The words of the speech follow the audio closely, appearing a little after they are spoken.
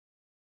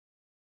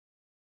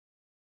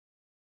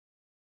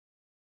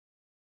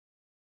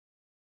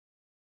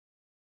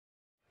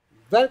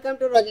Welcome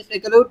to Rajesh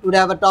Rekalu. Today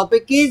our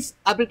topic is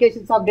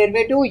applications of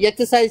derivative,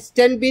 exercise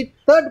 10B,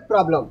 third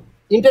problem.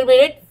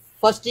 Intermediate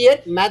first year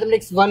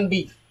mathematics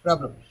 1B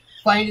problem.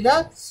 Find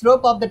the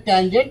slope of the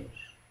tangent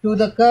to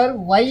the curve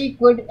y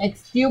equal to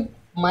x cube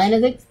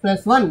minus x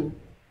plus 1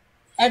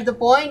 at the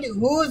point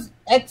whose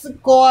x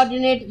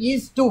coordinate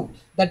is 2.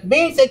 That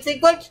means x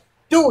equals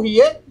 2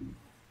 here.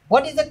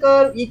 What is the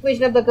curve?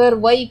 Equation of the curve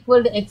y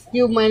equal to x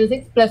cube minus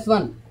x plus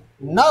 1.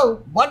 Now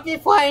what we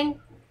find?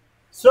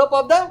 Slope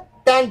of the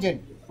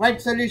tangent. Right,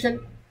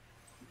 solution.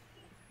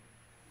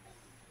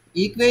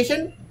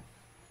 Equation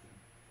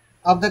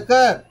of the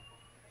curve.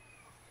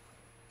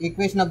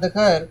 Equation of the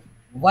curve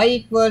y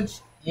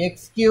equals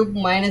x cube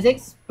minus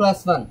x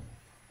plus 1.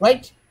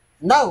 Right.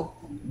 Now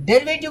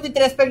derivative with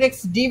respect to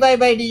x dy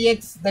by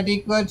dx, that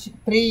equals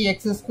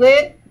 3x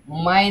square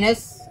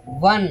minus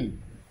 1.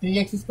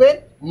 3x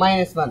square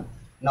minus 1.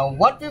 Now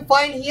what we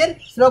find here?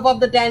 Slope of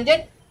the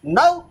tangent.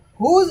 Now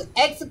whose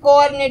x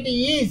coordinate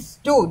is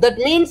 2. That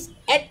means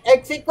at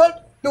x equal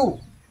 2.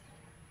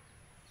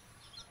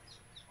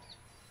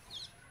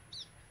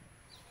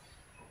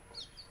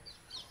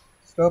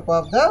 Slope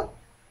of the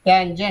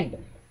tangent,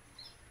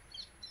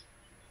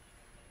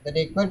 that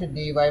equal to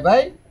dy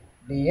by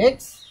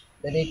dx,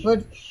 that equal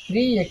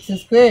 3x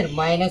square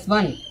minus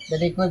 1,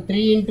 that equal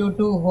 3 into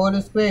 2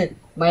 whole square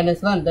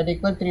minus 1, that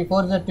equal 3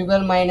 4 is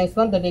 12 minus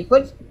 1, that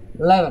equals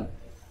 11.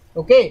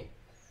 Okay.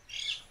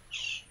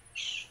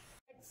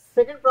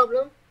 Second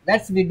problem,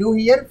 that's we do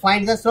here.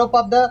 Find the slope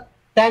of the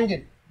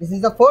tangent. This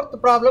is the fourth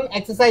problem,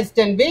 exercise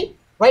 10B.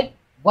 Right,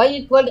 y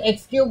equal to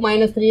x cube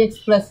minus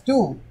 3x plus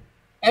 2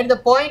 at the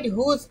point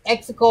whose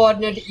x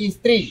coordinate is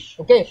 3.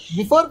 Okay,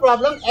 before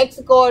problem x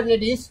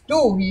coordinate is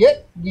 2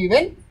 here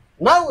given.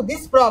 Now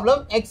this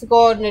problem x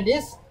coordinate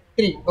is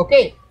 3.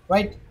 Okay,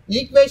 right,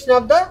 equation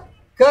of the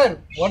curve.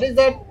 What is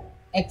that?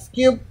 X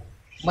cube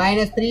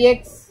minus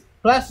 3x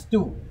plus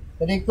 2,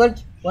 that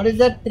equals, what is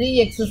that?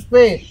 3x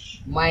square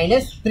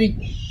minus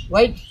 3.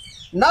 Right,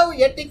 now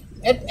at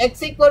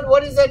x equal,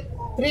 what is that?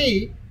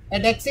 3.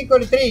 At x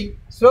equal 3,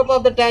 slope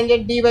of the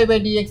tangent dy by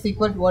dx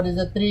equal, what is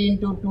the 3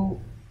 into 2,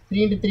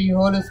 3 into 3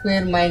 whole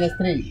square minus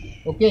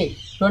 3. Okay,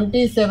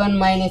 27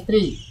 minus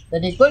 3,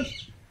 that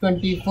equals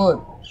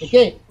 24.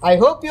 Okay, I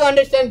hope you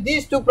understand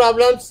these two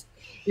problems.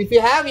 If you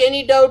have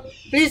any doubt,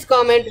 please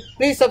comment,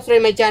 please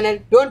subscribe my channel.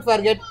 Don't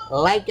forget,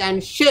 like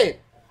and share.